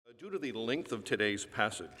Due to the length of today's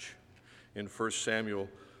passage in 1 Samuel,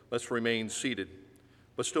 let's remain seated,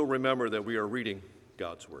 but still remember that we are reading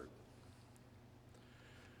God's word.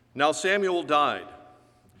 Now Samuel died,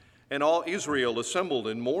 and all Israel assembled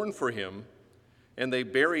and mourned for him, and they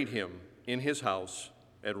buried him in his house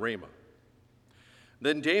at Ramah.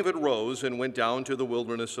 Then David rose and went down to the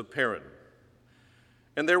wilderness of Paran.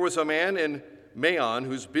 And there was a man in Maon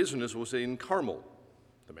whose business was in Carmel.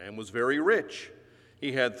 The man was very rich.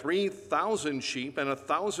 He had 3,000 sheep and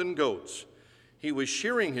 1,000 goats. He was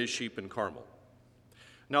shearing his sheep in Carmel.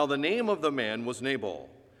 Now the name of the man was Nabal,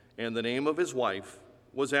 and the name of his wife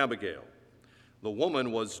was Abigail. The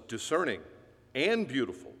woman was discerning and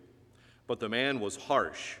beautiful, but the man was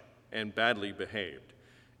harsh and badly behaved,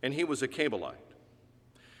 and he was a Calebite.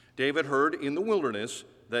 David heard in the wilderness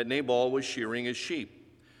that Nabal was shearing his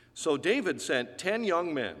sheep. So David sent 10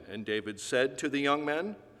 young men, and David said to the young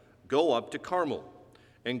men, "Go up to Carmel,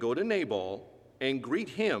 and go to Nabal, and greet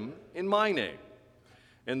him in my name.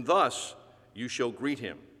 And thus you shall greet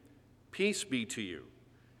him. Peace be to you,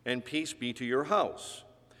 and peace be to your house,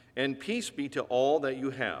 and peace be to all that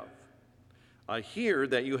you have. I hear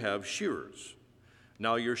that you have shearers.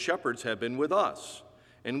 Now your shepherds have been with us,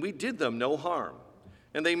 and we did them no harm,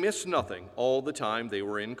 and they missed nothing all the time they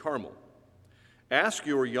were in Carmel. Ask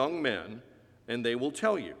your young men, and they will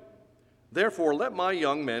tell you. Therefore let my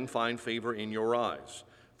young men find favor in your eyes,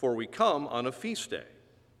 for we come on a feast day.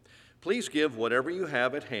 Please give whatever you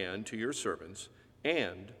have at hand to your servants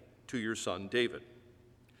and to your son David."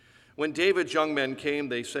 When David's young men came,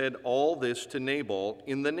 they said all this to Nabal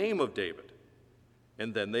in the name of David,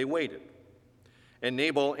 and then they waited. And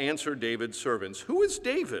Nabal answered David's servants, "Who is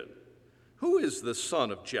David? Who is the son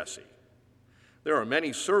of Jesse? There are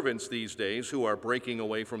many servants these days who are breaking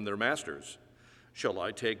away from their masters. Shall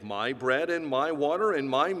I take my bread and my water and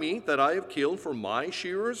my meat that I have killed for my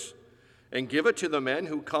shearers and give it to the men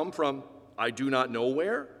who come from I do not know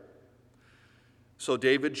where?" So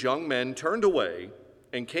David's young men turned away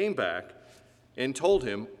and came back and told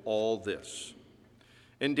him all this.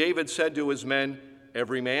 And David said to his men,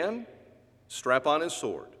 "Every man strap on his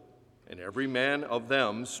sword." And every man of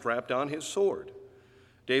them strapped on his sword.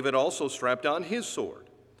 David also strapped on his sword.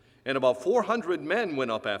 And about 400 men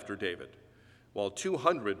went up after David, while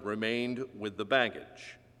 200 remained with the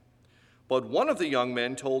baggage. But one of the young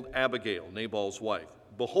men told Abigail, Nabal's wife,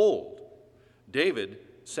 "Behold, David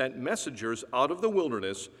sent messengers out of the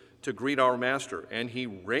wilderness to greet our master, and he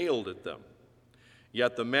railed at them.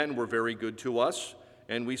 Yet the men were very good to us,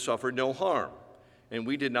 and we suffered no harm, and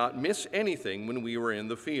we did not miss anything when we were in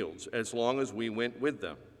the fields, as long as we went with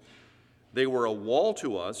them. They were a wall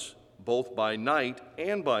to us, both by night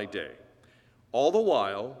and by day. All the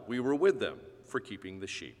while we were with them for keeping the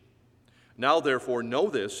sheep. Now therefore know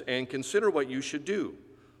this and consider what you should do,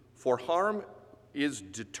 for harm is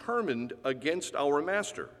determined against our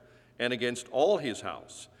master and against all his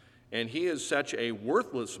house, and he is such a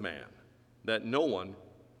worthless man that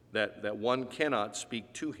one cannot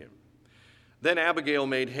speak to him." Then Abigail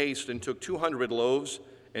made haste and took 200 loaves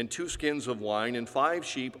and 2 skins of wine and 5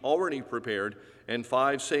 sheep already prepared and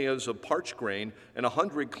 5 seahs of parched grain and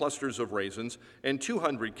 100 clusters of raisins and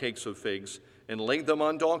 200 cakes of figs, and laid them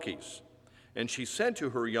on donkeys. And she said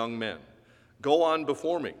to her young men, "Go on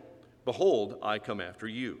before me. Behold, I come after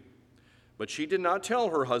you." But she did not tell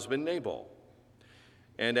her husband Nabal.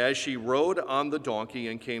 And as she rode on the donkey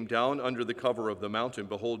and came down under the cover of the mountain,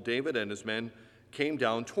 behold, David and his men came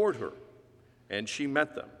down toward her, and she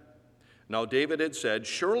met them. Now David had said,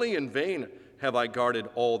 "Surely in vain have I guarded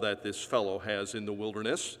all that this fellow has in the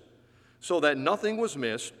wilderness, so that nothing was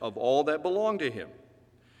missed of all that belonged to him.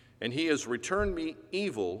 And he has returned me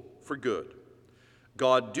evil for good.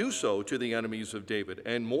 God do so to the enemies of David,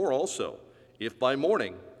 and more also, if by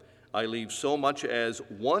morning I leave so much as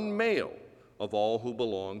one male of all who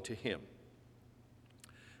belong to him."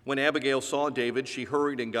 When Abigail saw David, she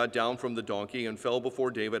hurried and got down from the donkey and fell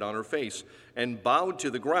before David on her face and bowed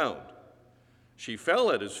to the ground. She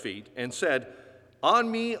fell at his feet and said,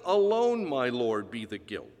 "On me alone, my lord, be the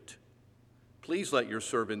guilt. Please let your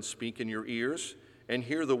servant speak in your ears and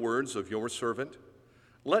hear the words of your servant.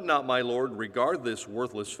 Let not my lord regard this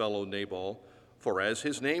worthless fellow Nabal, for as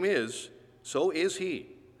his name is, so is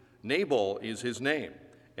he. Nabal is his name,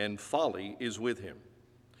 and folly is with him.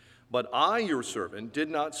 But I, your servant, did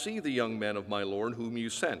not see the young men of my lord whom you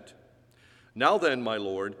sent. Now then, my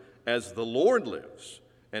lord, as the Lord lives,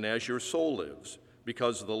 and as your soul lives,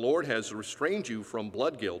 because the Lord has restrained you from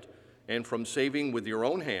blood guilt and from saving with your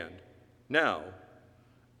own hand, now,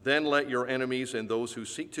 then let your enemies and those who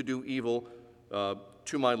seek to do evil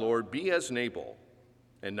to my lord be as Nabal.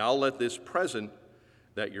 And now let this present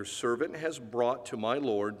that your servant has brought to my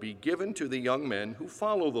Lord be given to the young men who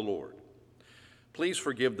follow the Lord. Please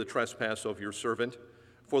forgive the trespass of your servant,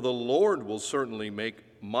 for the Lord will certainly make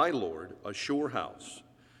my Lord a sure house,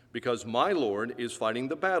 because my Lord is fighting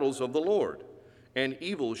the battles of the Lord, and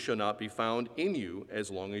evil shall not be found in you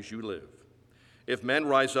as long as you live. If men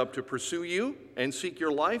rise up to pursue you and seek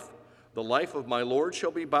your life, the life of my Lord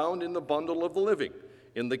shall be bound in the bundle of the living,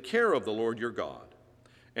 in the care of the Lord your God.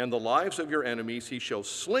 And the lives of your enemies he shall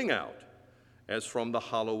sling out as from the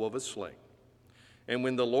hollow of a sling. And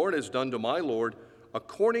when the Lord has done to my Lord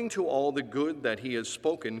according to all the good that he has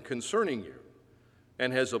spoken concerning you,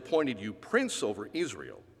 and has appointed you prince over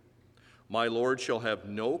Israel, my Lord shall have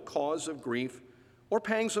no cause of grief or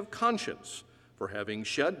pangs of conscience for having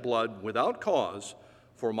shed blood without cause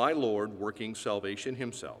for my Lord, working salvation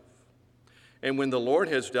himself. And when the Lord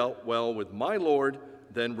has dealt well with my Lord,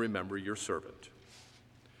 then remember your servant.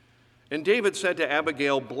 And David said to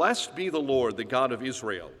Abigail, Blessed be the Lord, the God of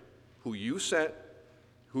Israel, who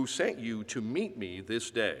sent you to meet me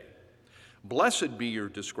this day. Blessed be your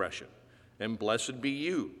discretion, and blessed be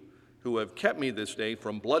you, who have kept me this day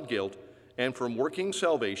from blood guilt and from working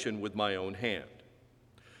salvation with my own hand.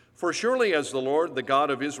 For surely as the Lord, the God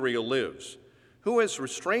of Israel, lives, who has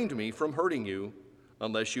restrained me from hurting you,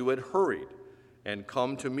 unless you had hurried and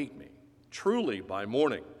come to meet me, truly by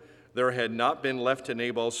morning there had not been left to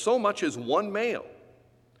Nabal so much as one male.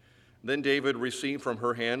 Then David received from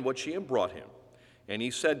her hand what she had brought him, and he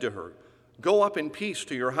said to her, Go up in peace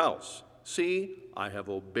to your house. See, I have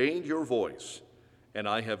obeyed your voice, and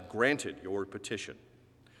I have granted your petition.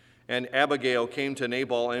 And Abigail came to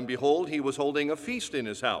Nabal, and behold, he was holding a feast in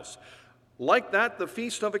his house, like that the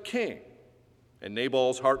feast of a king. And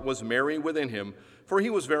Nabal's heart was merry within him, for he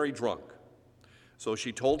was very drunk. So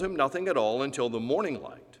she told him nothing at all until the morning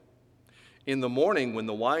light. In the morning, when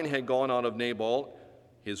the wine had gone out of Nabal,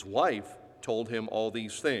 his wife told him all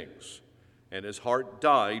these things, and his heart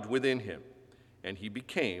died within him, and he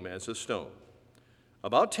became as a stone.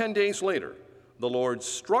 About 10 days later, the Lord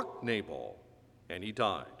struck Nabal, and he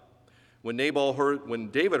died. When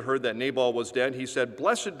David heard that Nabal was dead, he said,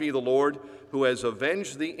 Blessed be the Lord, who has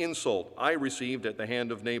avenged the insult I received at the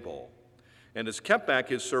hand of Nabal, and has kept back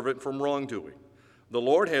his servant from wrongdoing. The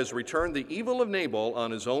Lord has returned the evil of Nabal on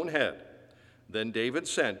his own head. Then David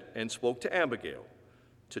sent and spoke to Abigail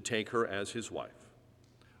to take her as his wife.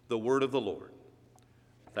 The word of the Lord.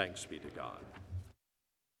 Thanks be to God.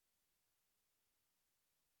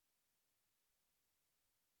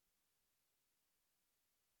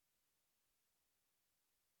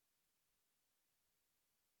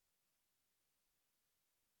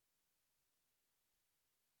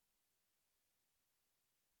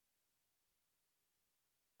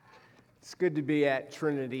 It's good to be at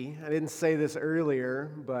Trinity. I didn't say this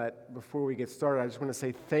earlier, but before we get started, I just want to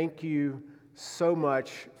say thank you so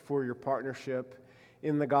much for your partnership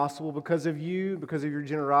in the gospel. Because of you, because of your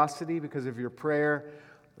generosity, because of your prayer,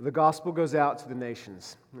 the gospel goes out to the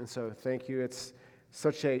nations. And so thank you. It's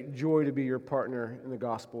such a joy to be your partner in the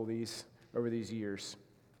gospel over these years.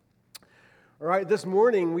 All right, this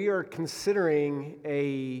morning we are considering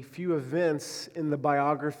a few events in the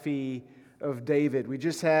biography of David. We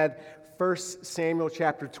just had 1 Samuel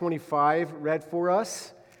chapter 25 read for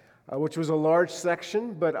us, which was a large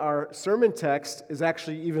section, but our sermon text is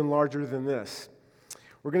actually even larger than this.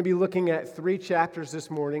 We're going to be looking at 3 chapters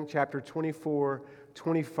this morning, chapter 24,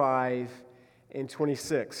 25, and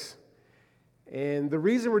 26. And the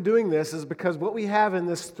reason we're doing this is because what we have in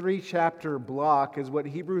this 3-chapter block is what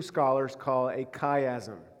Hebrew scholars call a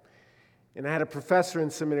chiasm. And I had a professor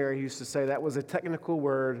in seminary who used to say that was a technical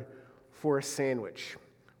word for a sandwich.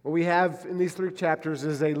 What we have in these 3 chapters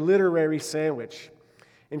is a literary sandwich.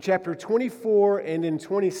 In chapter 24 and in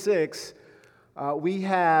 26, we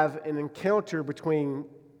have an encounter between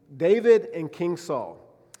David and King Saul.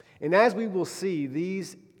 And as we will see,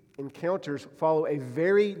 these encounters follow a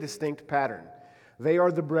very distinct pattern. They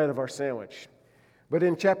are the bread of our sandwich. But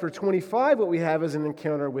in chapter 25, what we have is an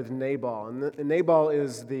encounter with Nabal. And Nabal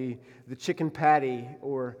is the chicken patty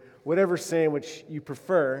or whatever sandwich you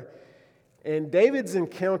prefer. And David's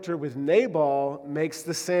encounter with Nabal makes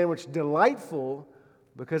the sandwich delightful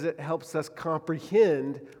because it helps us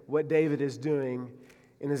comprehend what David is doing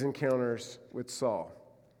in his encounters with Saul.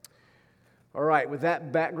 All right, with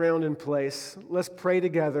that background in place, let's pray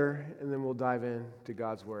together and then we'll dive into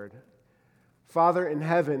God's Word. Father in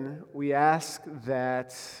heaven, we ask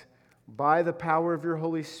that by the power of your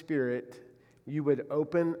Holy Spirit, you would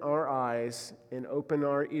open our eyes and open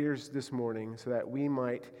our ears this morning so that we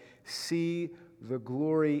might see the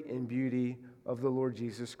glory and beauty of the Lord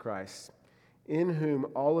Jesus Christ. in whom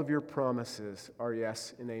all of your promises are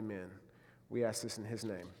yes and amen. We ask this in his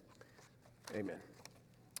name. Amen.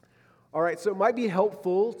 All right, so it might be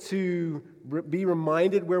helpful to be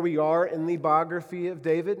reminded where we are in the biography of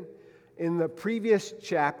David. In the previous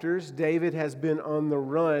chapters, David has been on the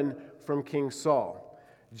run from King Saul.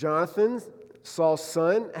 Jonathan, Saul's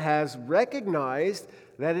son, has recognized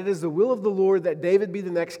that it is the will of the Lord that David be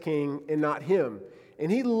the next king and not him.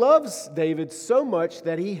 And he loves David so much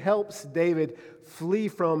that he helps David flee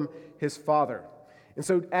from his father. And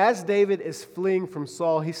so as David is fleeing from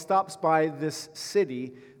Saul, he stops by this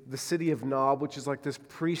city, the city of Nob, which is like this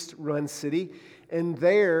priest-run city. And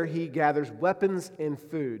there he gathers weapons and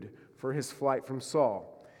food for his flight from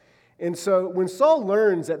Saul. And so when Saul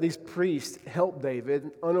learns that these priests help David,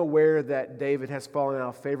 unaware that David has fallen out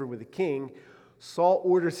of favor with the king, Saul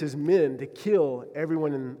orders his men to kill every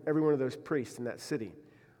one of those priests in that city.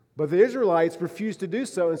 But the Israelites refuse to do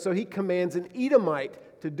so, and so he commands an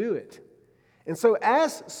Edomite to do it. And so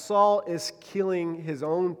as Saul is killing his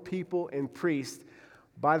own people and priests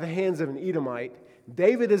by the hands of an Edomite,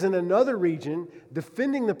 David is in another region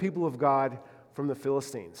defending the people of God from the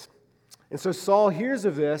Philistines. And so Saul hears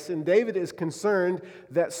of this, and David is concerned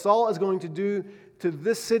that Saul is going to do to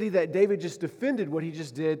this city that David just defended what he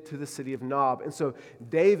just did to the city of Nob. And so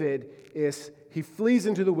he flees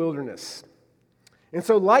into the wilderness. And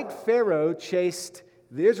so like Pharaoh chased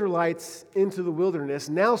the Israelites into the wilderness,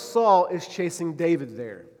 now Saul is chasing David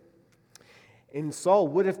there. And Saul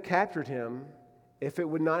would have captured him if it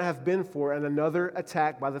would not have been for another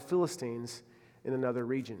attack by the Philistines in another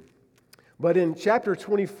region. But in chapter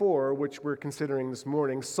 24, which we're considering this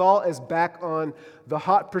morning, Saul is back on the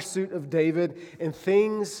hot pursuit of David, and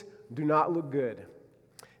things do not look good.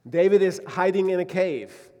 David is hiding in a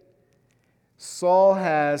cave. Saul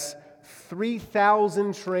has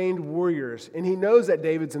 3,000 trained warriors, and he knows that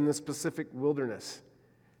David's in the specific wilderness.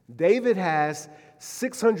 David has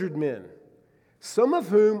 600 men, some of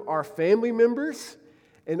whom are family members,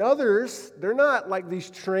 and others, they're not like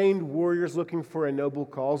these trained warriors looking for a noble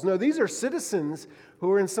cause. No, these are citizens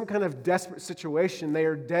who are in some kind of desperate situation. They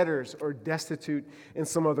are debtors or destitute in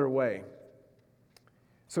some other way.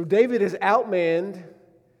 So David is outmanned,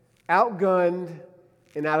 outgunned,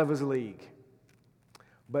 and out of his league.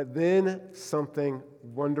 But then something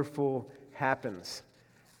wonderful happens.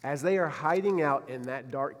 As they are hiding out in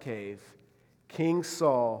that dark cave, King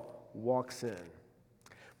Saul walks in.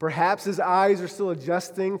 Perhaps his eyes are still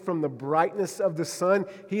adjusting from the brightness of the sun.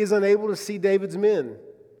 He is unable to see David's men.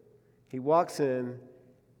 He walks in,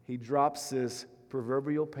 he drops his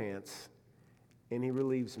proverbial pants, and he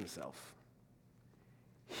relieves himself.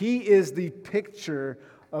 He is the picture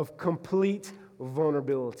of complete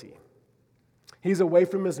vulnerability. He's away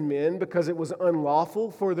from his men because it was unlawful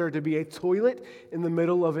for there to be a toilet in the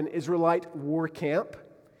middle of an Israelite war camp.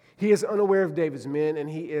 He is unaware of David's men, and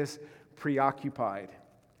he is preoccupied.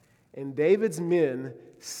 And David's men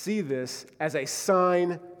see this as a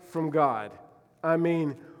sign from God. I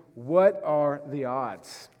mean, what are the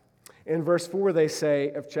odds? In verse 4 they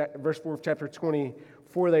say, verse 4 of chapter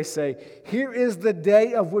 24, they say, "Here is the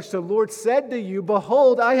day of which the Lord said to you,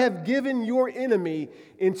 Behold, I have given your enemy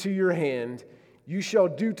into your hand. You shall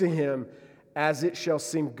do to him as it shall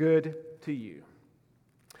seem good to you."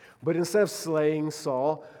 But instead of slaying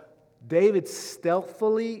Saul, David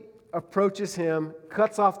stealthily approaches him,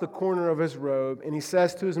 cuts off the corner of his robe, and he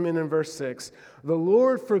says to his men in verse 6, "The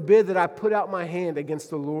Lord forbid that I put out my hand against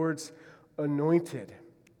the Lord's anointed."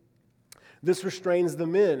 This restrains the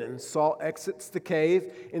men, and Saul exits the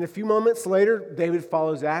cave, and a few moments later, David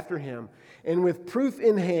follows after him. And with proof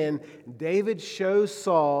in hand, David shows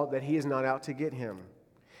Saul that he is not out to get him.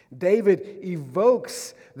 David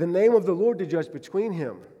evokes the name of the Lord to judge between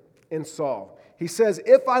him and Saul. He says,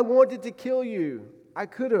 "If I wanted to kill you, I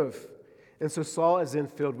could have." And so Saul is then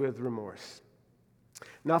filled with remorse.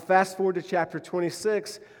 Now fast forward to chapter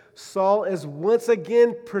 26. Saul is once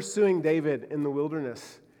again pursuing David in the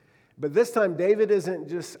wilderness. But this time David isn't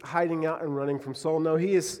just hiding out and running from Saul. No,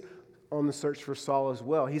 he is on the search for Saul as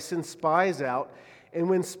well. He sends spies out. And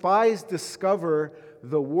when spies discover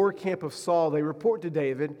the war camp of Saul, they report to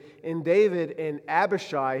David. And David and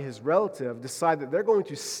Abishai, his relative, decide that they're going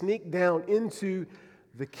to sneak down into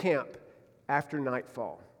the camp after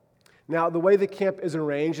nightfall. Now, the way the camp is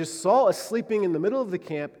arranged is Saul is sleeping in the middle of the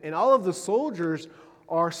camp, and all of the soldiers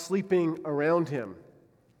are sleeping around him.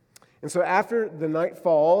 And so after the night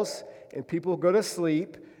falls and people go to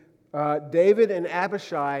sleep, David and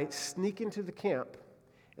Abishai sneak into the camp,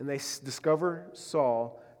 and they discover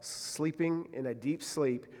Saul sleeping in a deep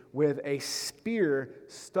sleep with a spear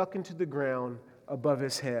stuck into the ground above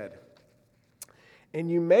his head. And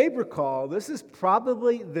you may recall, this is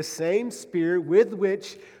probably the same spear with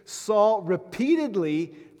which Saul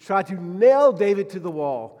repeatedly tried to nail David to the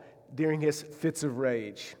wall during his fits of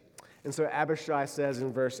rage. And so Abishai says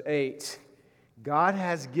in verse 8, God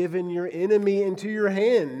has given your enemy into your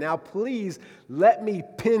hand. Now please let me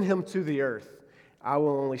pin him to the earth. I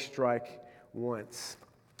will only strike once.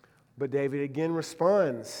 But David again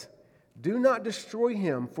responds, do not destroy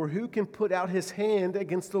him, for who can put out his hand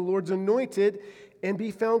against the Lord's anointed and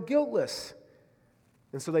be found guiltless?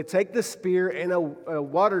 And so they take the spear and a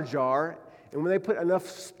water jar, and when they put enough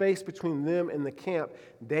space between them and the camp,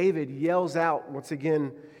 David yells out once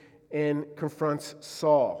again and confronts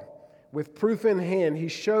Saul. With proof in hand, he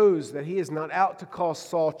shows that he is not out to cause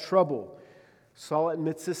Saul trouble. Saul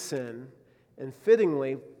admits his sin, and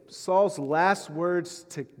fittingly, Saul's last words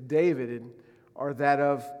to David are that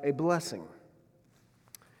of a blessing.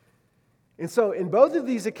 And so in both of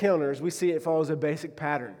these encounters, we see it follows a basic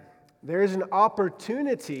pattern. There is an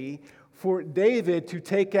opportunity for David to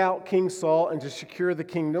take out King Saul and to secure the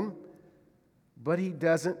kingdom, but he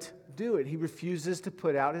doesn't do it. He refuses to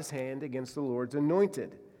put out his hand against the Lord's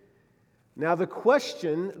anointed. Now, the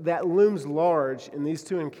question that looms large in these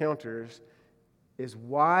two encounters is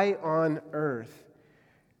why on earth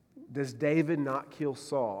does David not kill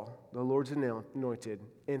Saul, the Lord's anointed,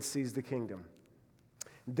 and seize the kingdom?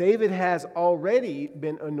 David has already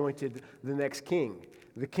been anointed the next king.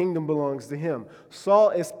 The kingdom belongs to him.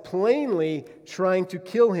 Saul is plainly trying to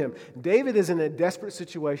kill him. David is in a desperate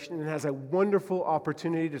situation and has a wonderful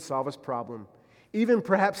opportunity to solve his problem, even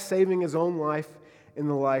perhaps saving his own life and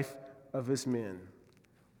the life of his men.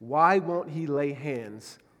 Why won't he lay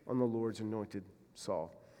hands on the Lord's anointed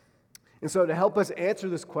Saul? And so to help us answer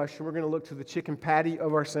this question, we're going to look to the chicken patty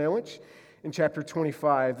of our sandwich in chapter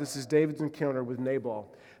 25. This is David's encounter with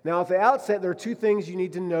Nabal. Now, at the outset, there are two things you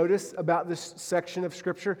need to notice about this section of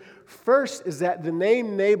Scripture. First is that the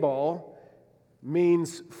name Nabal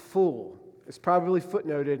means fool. It's probably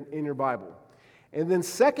footnoted in your Bible. And then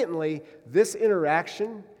secondly, this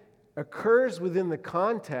interaction occurs within the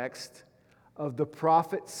context of the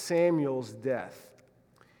prophet Samuel's death.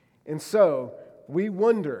 And so we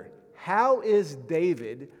wonder, how is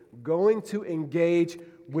David going to engage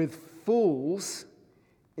with fools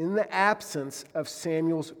in the absence of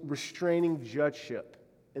Samuel's restraining judgeship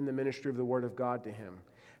in the ministry of the Word of God to him?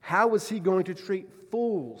 How is he going to treat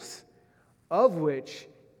fools, of which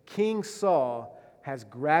King Saul has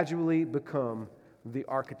gradually become the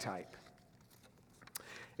archetype?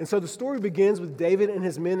 And so the story begins with David and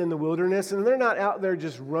his men in the wilderness, and they're not out there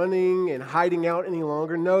just running and hiding out any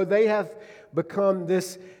longer. No, they have become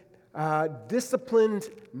this disciplined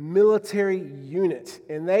military unit,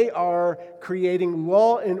 and they are creating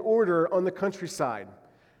law and order on the countryside.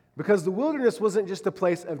 Because the wilderness wasn't just a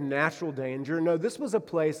place of natural danger. No, this was a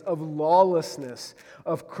place of lawlessness,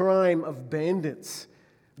 of crime, of bandits.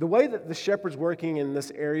 The way that the shepherds working in this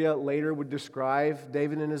area later would describe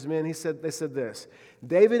David and his men, they said this: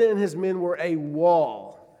 David and his men were a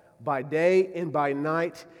wall by day and by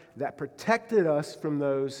night that protected us from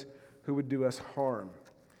those who would do us harm.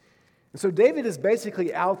 And so David is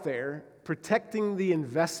basically out there protecting the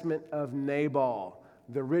investment of Nabal,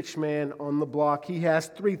 the rich man on the block. He has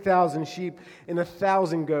 3,000 sheep and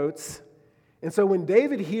 1,000 goats. And so when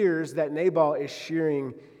David hears that Nabal is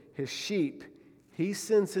shearing his sheep, he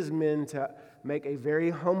sends his men to make a very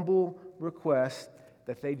humble request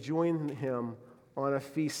that they join him on a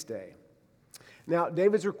feast day. Now,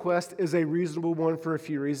 David's request is a reasonable one for a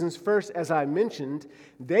few reasons. First, as I mentioned,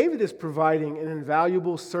 David is providing an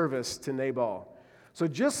invaluable service to Nabal. So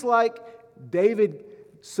just like David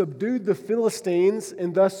subdued the Philistines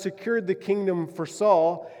and thus secured the kingdom for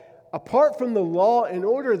Saul, apart from the law and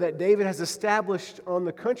order that David has established on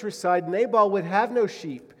the countryside, Nabal would have no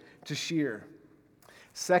sheep to shear.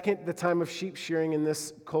 Second, the time of sheep shearing in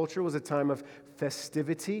this culture was a time of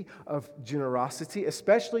festivity, of generosity,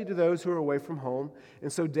 especially to those who are away from home.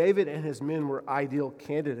 And so David and his men were ideal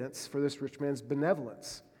candidates for this rich man's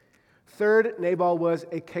benevolence. Third, Nabal was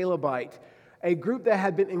a Calebite, a group that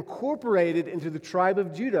had been incorporated into the tribe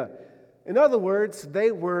of Judah. In other words,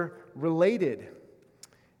 they were related.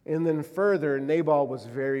 And then further, Nabal was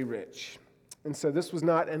very rich. And so this was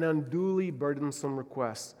not an unduly burdensome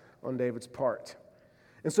request on David's part.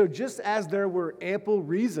 And so just as there were ample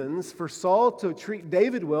reasons for Saul to treat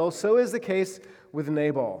David well, so is the case with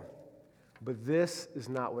Nabal. But this is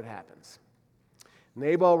not what happens.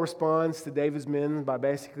 Nabal responds to David's men by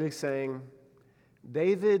basically saying,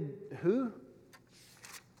 David who?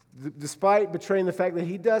 Despite betraying the fact that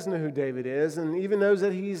he does know who David is and even knows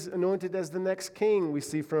that he's anointed as the next king, we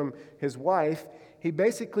see from his wife, he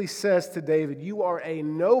basically says to David, "You are a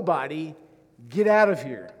nobody, get out of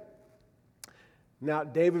here." Now,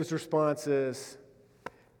 David's response is,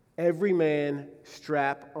 "Every man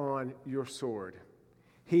strap on your sword."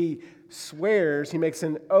 He swears, he makes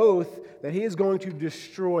an oath that he is going to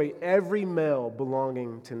destroy every male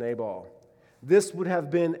belonging to Nabal. This would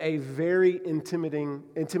have been a very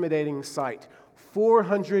intimidating sight.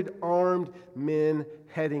 400 armed men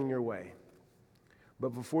heading your way. But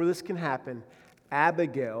before this can happen,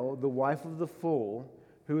 Abigail, the wife of the fool,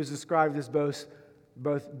 who is described as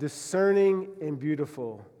both discerning and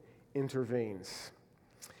beautiful, intervenes.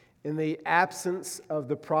 In the absence of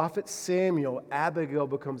the prophet Samuel, Abigail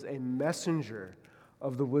becomes a messenger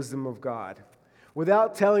of the wisdom of God.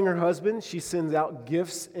 Without telling her husband, she sends out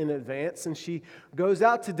gifts in advance, and she goes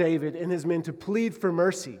out to David and his men to plead for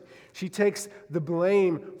mercy. She takes the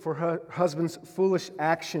blame for her husband's foolish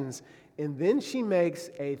actions, and then she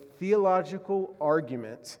makes a theological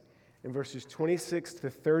argument in verses 26 to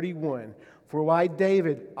 31 for why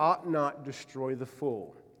David ought not destroy the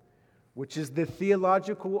fool, which is the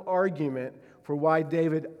theological argument for why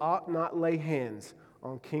David ought not lay hands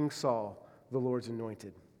on King Saul, the Lord's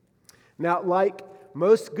anointed. Now, like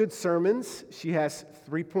most good sermons, she has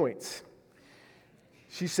 3 points.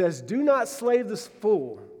 She says, "Do not slay this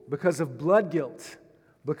fool because of blood guilt,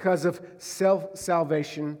 because of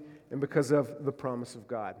self-salvation, and because of the promise of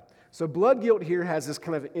God." So blood guilt here has this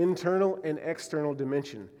kind of internal and external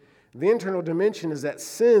dimension. The internal dimension is that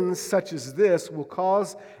sins such as this will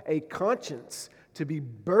cause a conscience to be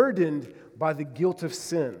burdened by the guilt of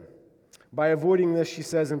sin. By avoiding this, she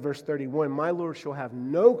says in verse 31, "My Lord shall have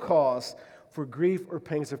no cause for grief or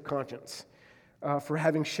pangs of conscience for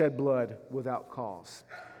having shed blood without cause."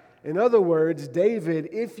 In other words, David,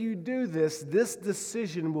 if you do this, this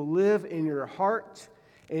decision will live in your heart,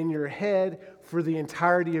 in your head for the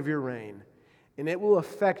entirety of your reign. And it will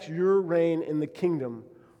affect your reign in the kingdom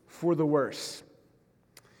for the worse.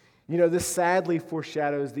 You know, this sadly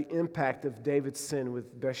foreshadows the impact of David's sin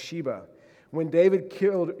with Bathsheba. When David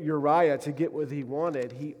killed Uriah to get what he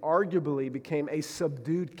wanted, he arguably became a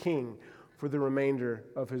subdued king for the remainder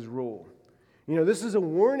of his rule. You know, this is a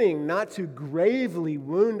warning not to gravely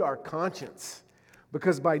wound our conscience,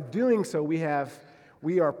 because by doing so, we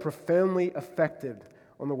are profoundly affected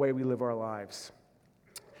on the way we live our lives.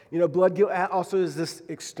 You know, blood guilt also is this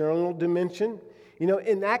external dimension. You know,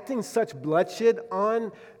 enacting such bloodshed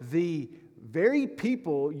on the very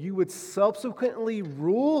people you would subsequently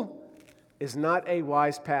rule is not a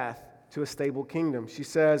wise path to a stable kingdom. She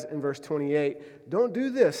says in verse 28, "Don't do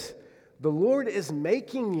this. The Lord is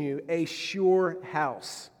making you a sure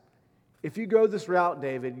house." If you go this route,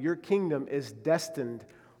 David, your kingdom is destined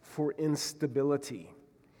for instability.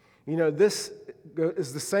 You know, this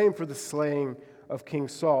is the same for the slaying of King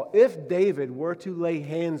Saul. If David were to lay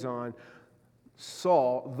hands on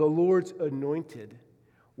Saul, the Lord's anointed,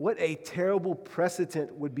 what a terrible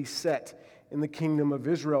precedent would be set in the kingdom of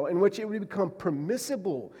Israel, in which it would become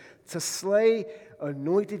permissible to slay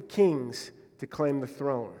anointed kings to claim the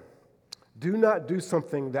throne. Do not do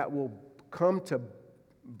something that will come to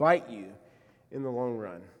bite you in the long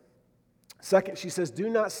run. Second, she says, "Do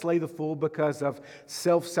not slay the fool because of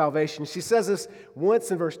self-salvation." She says this once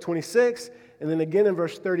in verse 26, and then again in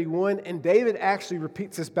verse 31, and David actually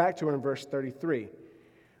repeats this back to her in verse 33.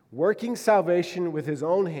 Working salvation with his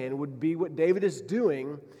own hand would be what David is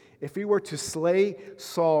doing if he were to slay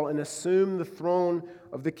Saul and assume the throne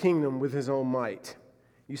of the kingdom with his own might.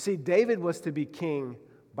 You see, David was to be king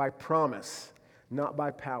by promise, not by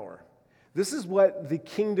power. This is what the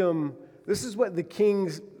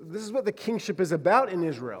kingship is about in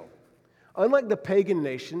Israel. Unlike the pagan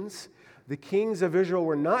nations, the kings of Israel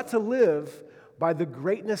were not to live by the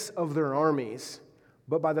greatness of their armies,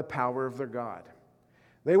 but by the power of their God.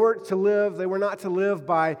 They were not to live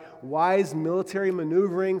by wise military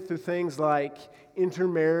maneuvering through things like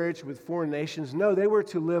intermarriage with foreign nations. No, they were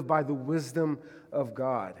to live by the wisdom of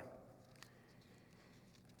God.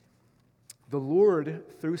 The Lord,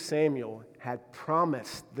 through Samuel, had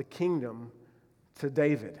promised the kingdom to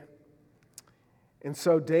David. And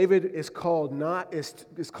so David is called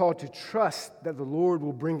to trust that the Lord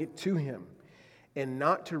will bring it to him and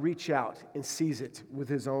not to reach out and seize it with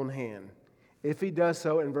his own hand. If he does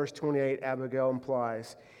so, in verse 28, Abigail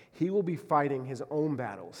implies, he will be fighting his own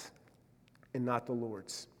battles and not the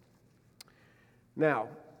Lord's. Now,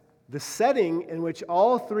 the setting in which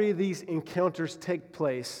all three of these encounters take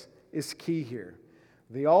place is key here.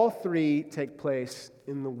 They all three take place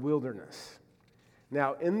in the wilderness.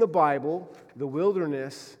 Now, in the Bible, the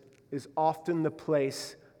wilderness is often the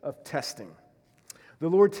place of testing. The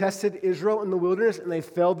Lord tested Israel in the wilderness, and they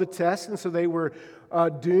failed the test, and so they were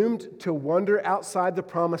doomed to wander outside the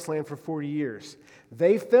promised land for 40 years.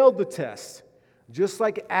 They failed the test, just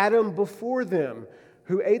like Adam before them,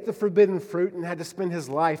 who ate the forbidden fruit and had to spend his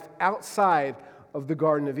life outside of the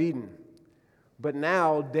Garden of Eden. But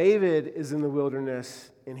now David is in the wilderness,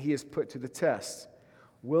 and he is put to the test.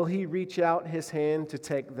 Will he reach out his hand to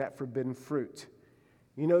take that forbidden fruit?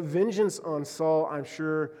 You know, vengeance on Saul, I'm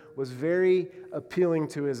sure, was very appealing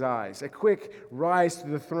to his eyes. A quick rise to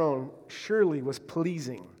the throne surely was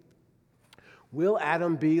pleasing. Will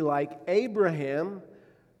Adam be like Abraham,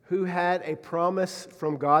 who had a promise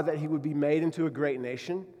from God that he would be made into a great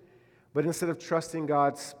nation? But instead of trusting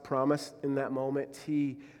God's promise in that moment,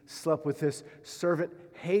 he slept with his servant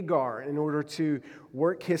Hagar in order to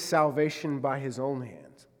work his salvation by his own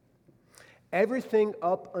hands. Everything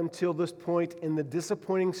up until this point in the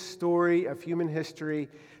disappointing story of human history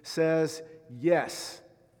says, yes,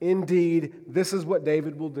 indeed, this is what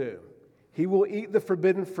David will do. He will eat the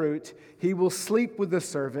forbidden fruit. He will sleep with the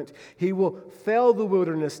servant. He will fail the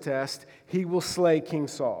wilderness test. He will slay King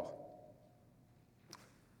Saul.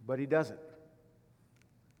 But he doesn't.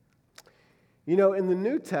 You know, in the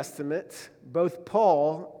New Testament, both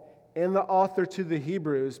Paul and the author to the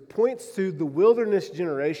Hebrews points to the wilderness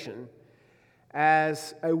generation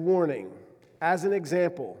as a warning, as an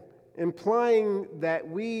example, implying that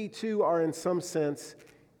we too are in some sense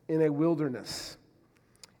in a wilderness.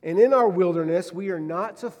 And in our wilderness, we are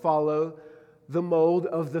not to follow the mold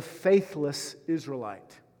of the faithless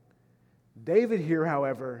Israelite. David here,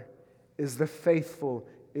 however, is the faithful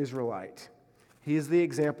Israelite. He is the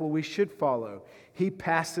example we should follow. He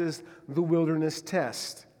passes the wilderness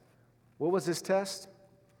test. What was his test?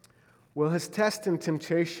 Well, his test and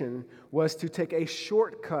temptation was to take a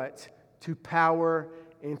shortcut to power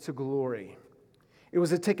and to glory. It was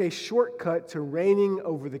to take a shortcut to reigning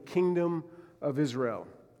over the kingdom of Israel.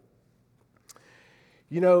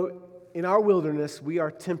 You know, in our wilderness, we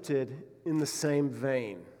are tempted in the same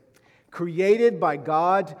vein. Created by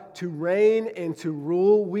God to reign and to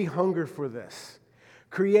rule, we hunger for this.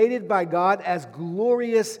 Created by God as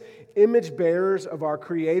glorious image bearers of our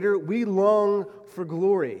Creator, we long for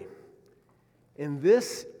glory. And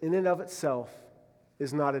this, in and of itself,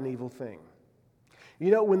 is not an evil thing. You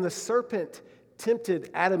know, when the serpent tempted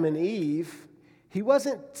Adam and Eve, he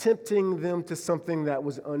wasn't tempting them to something that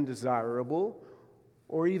was undesirable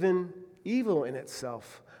or even evil in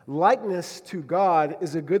itself. Likeness to God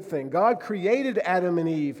is a good thing. God created Adam and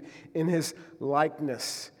Eve in his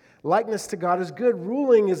likeness. Likeness to God is good.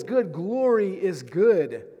 Ruling is good. Glory is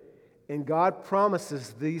good. And God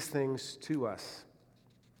promises these things to us.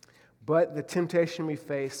 But the temptation we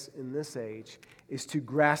face in this age is to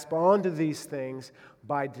grasp onto these things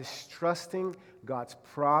by distrusting God's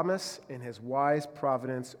promise and his wise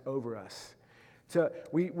providence over us.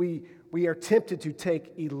 We are tempted to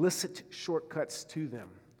take illicit shortcuts to them.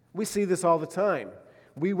 We see this all the time.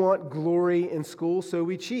 We want glory in school, so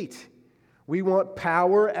we cheat. We want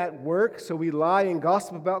power at work, so we lie and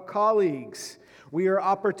gossip about colleagues. We are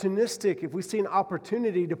opportunistic. If we see an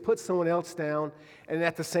opportunity to put someone else down and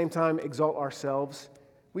at the same time exalt ourselves,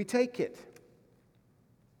 we take it.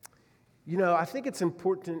 You know, I think it's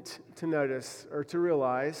important to notice or to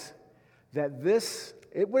realize that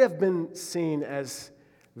it would have been seen as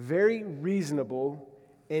very reasonable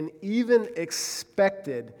and even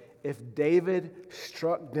expected if David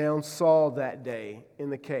struck down Saul that day in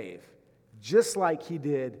the cave, just like he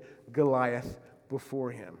did Goliath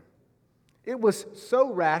before him. It was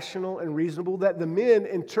so rational and reasonable that the men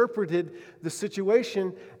interpreted the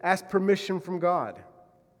situation as permission from God.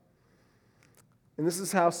 And this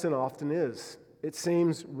is how sin often is. It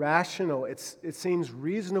seems rational. It seems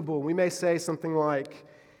reasonable. We may say something like,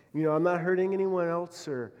 you know, I'm not hurting anyone else,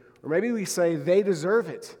 or maybe we say they deserve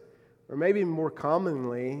it. Or maybe more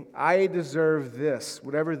commonly, I deserve this,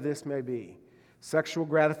 whatever this may be. Sexual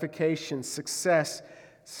gratification, success,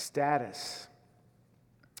 status.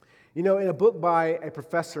 You know, in a book by a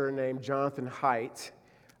professor named Jonathan Haidt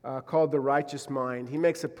called The Righteous Mind, he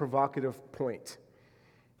makes a provocative point.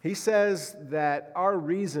 He says that our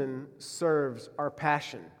reason serves our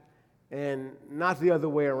passion and not the other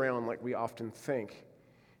way around like we often think.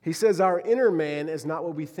 He says our inner man is not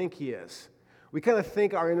what we think he is. We kind of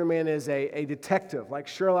think our inner man is a detective, like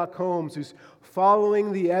Sherlock Holmes, who's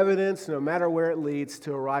following the evidence no matter where it leads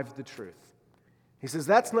to arrive at the truth. He says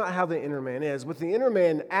that's not how the inner man is. What the inner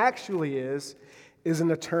man actually is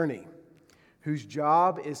an attorney whose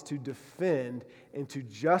job is to defend and to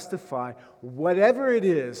justify whatever it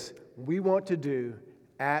is we want to do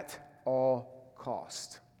at all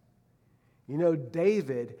cost. You know,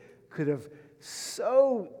 David could have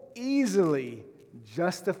so easily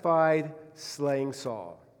justified slaying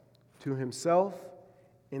Saul to himself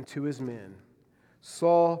and to his men.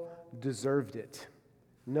 Saul deserved it.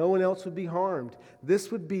 No one else would be harmed.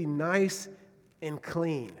 This would be nice and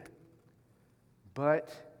clean.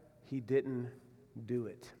 But he didn't do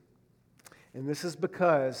it. And this is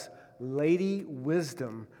because Lady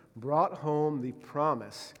Wisdom brought home the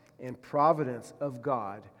promise and providence of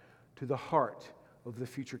God to the heart of the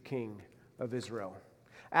future king of Israel.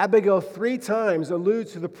 Abigail 3 times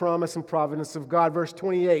alludes to the promise and providence of God. Verse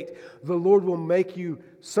 28, the Lord will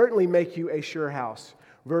certainly make you a sure house.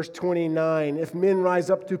 Verse 29, if men rise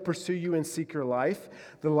up to pursue you and seek your life,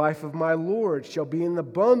 the life of my Lord shall be in the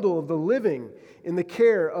bundle of the living, in the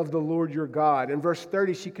care of the Lord your God. In verse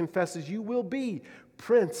 30, she confesses, you will be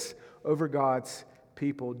prince over God's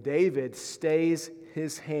people. David stays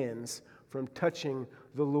his hands from touching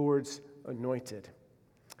the Lord's anointed.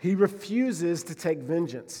 He refuses to take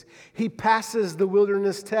vengeance. He passes the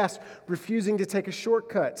wilderness test, refusing to take a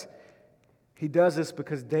shortcut. He does this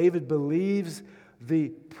because David believes the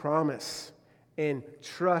promise and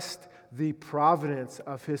trusts the providence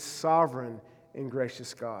of his sovereign and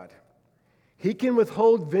gracious God. He can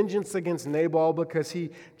withhold vengeance against Nabal because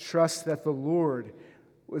he trusts that the Lord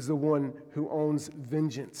was the one who owns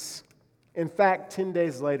vengeance. In fact, 10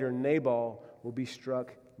 days later, Nabal will be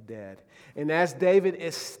struck dead. And as David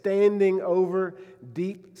is standing over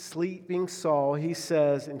deep sleeping Saul, he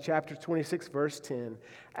says in chapter 26, verse 10,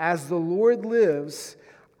 as the Lord lives,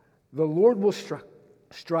 the Lord will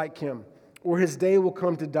strike him, or his day will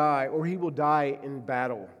come to die, or he will die in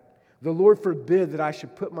battle. The Lord forbid that I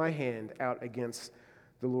should put my hand out against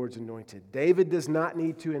the Lord's anointed. David does not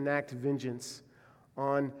need to enact vengeance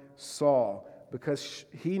on Saul because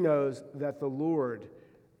he knows that the Lord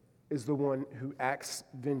is the one who acts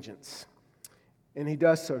vengeance. And he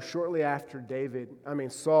does so shortly after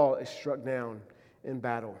Saul is struck down in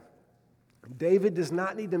battle. David does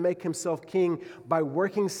not need to make himself king by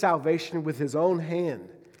working salvation with his own hand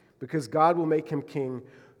because God will make him king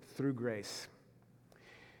through grace.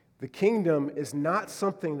 The kingdom is not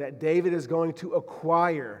something that David is going to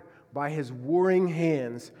acquire by his warring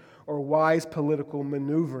hands or wise political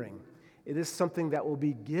maneuvering. It is something that will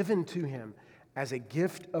be given to him as a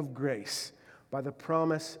gift of grace by the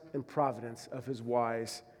promise and providence of his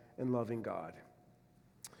wise and loving God.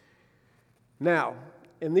 Now,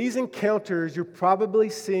 in these encounters, you're probably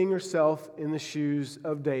seeing yourself in the shoes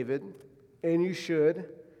of David, and you should.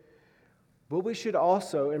 But we should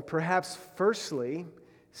also, and perhaps firstly,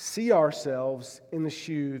 see ourselves in the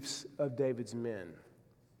shoes of David's men.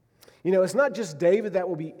 You know, it's not just David that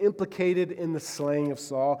will be implicated in the slaying of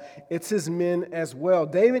Saul, it's his men as well.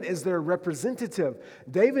 David is their representative.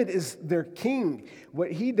 David is their king.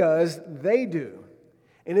 What he does, they do.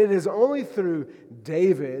 And it is only through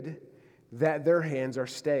David that their hands are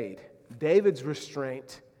stayed. David's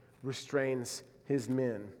restraint restrains his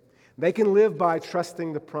men. They can live by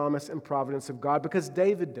trusting the promise and providence of God because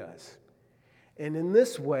David does. And in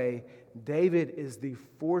this way, David is the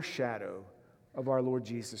foreshadow of our Lord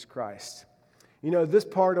Jesus Christ. You know, this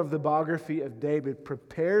part of the biography of David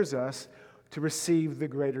prepares us to receive the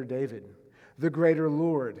greater David, the greater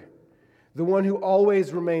Lord, the one who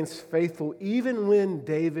always remains faithful even when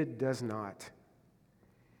David does not.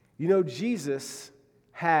 You know, Jesus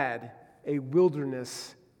had a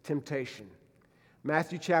wilderness temptation.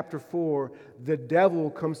 Matthew chapter 4, the devil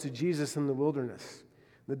comes to Jesus in the wilderness.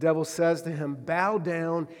 The devil says to him, bow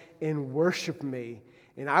down and worship me,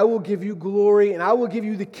 and I will give you glory, and I will give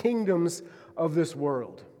you the kingdoms of this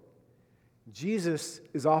world. Jesus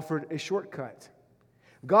is offered a shortcut.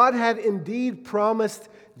 God had indeed promised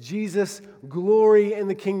Jesus glory in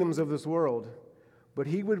the kingdoms of this world, but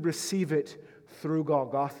he would receive it through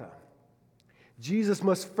Golgotha. Jesus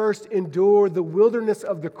must first endure the wilderness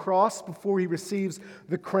of the cross before he receives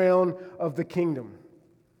the crown of the kingdom.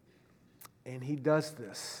 And he does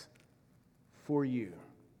this for you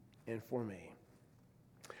and for me.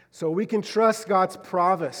 So we can trust God's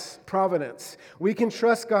providence. We can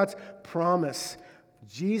trust God's promise.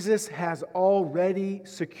 Jesus has already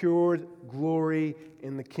secured glory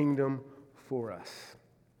in the kingdom for us.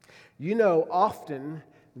 You know, often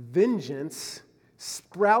vengeance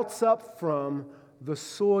sprouts up from the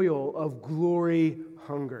soil of glory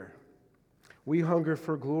hunger. We hunger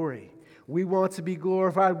for glory. We want to be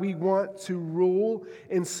glorified. We want to rule.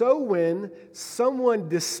 And so when someone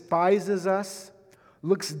despises us,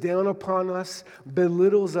 looks down upon us,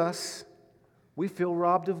 belittles us, we feel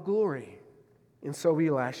robbed of glory. And so we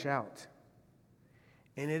lash out.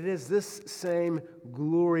 And it is this same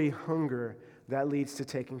glory hunger that leads to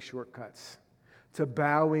taking shortcuts, to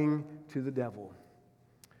bowing to the devil.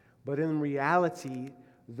 But in reality,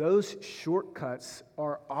 those shortcuts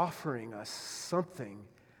are offering us something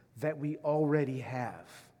that we already have,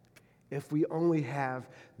 if we only have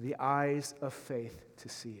the eyes of faith to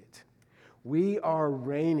see it. We are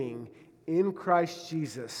reigning in Christ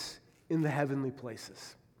Jesus in the heavenly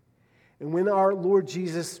places. And when our Lord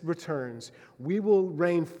Jesus returns, we will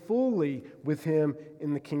reign fully with him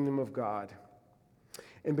in the kingdom of God.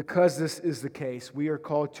 And because this is the case, we are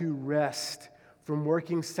called to rest from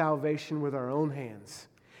working salvation with our own hands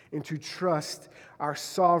and to trust our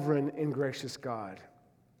sovereign and gracious God.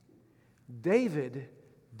 David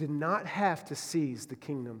did not have to seize the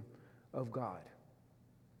kingdom of God.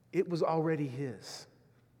 It was already his.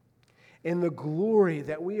 And the glory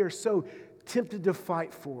that we are so tempted to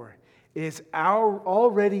fight for is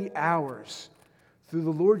already ours through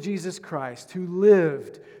the Lord Jesus Christ, who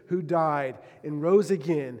lived, who died, and rose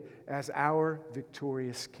again as our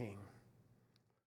victorious King.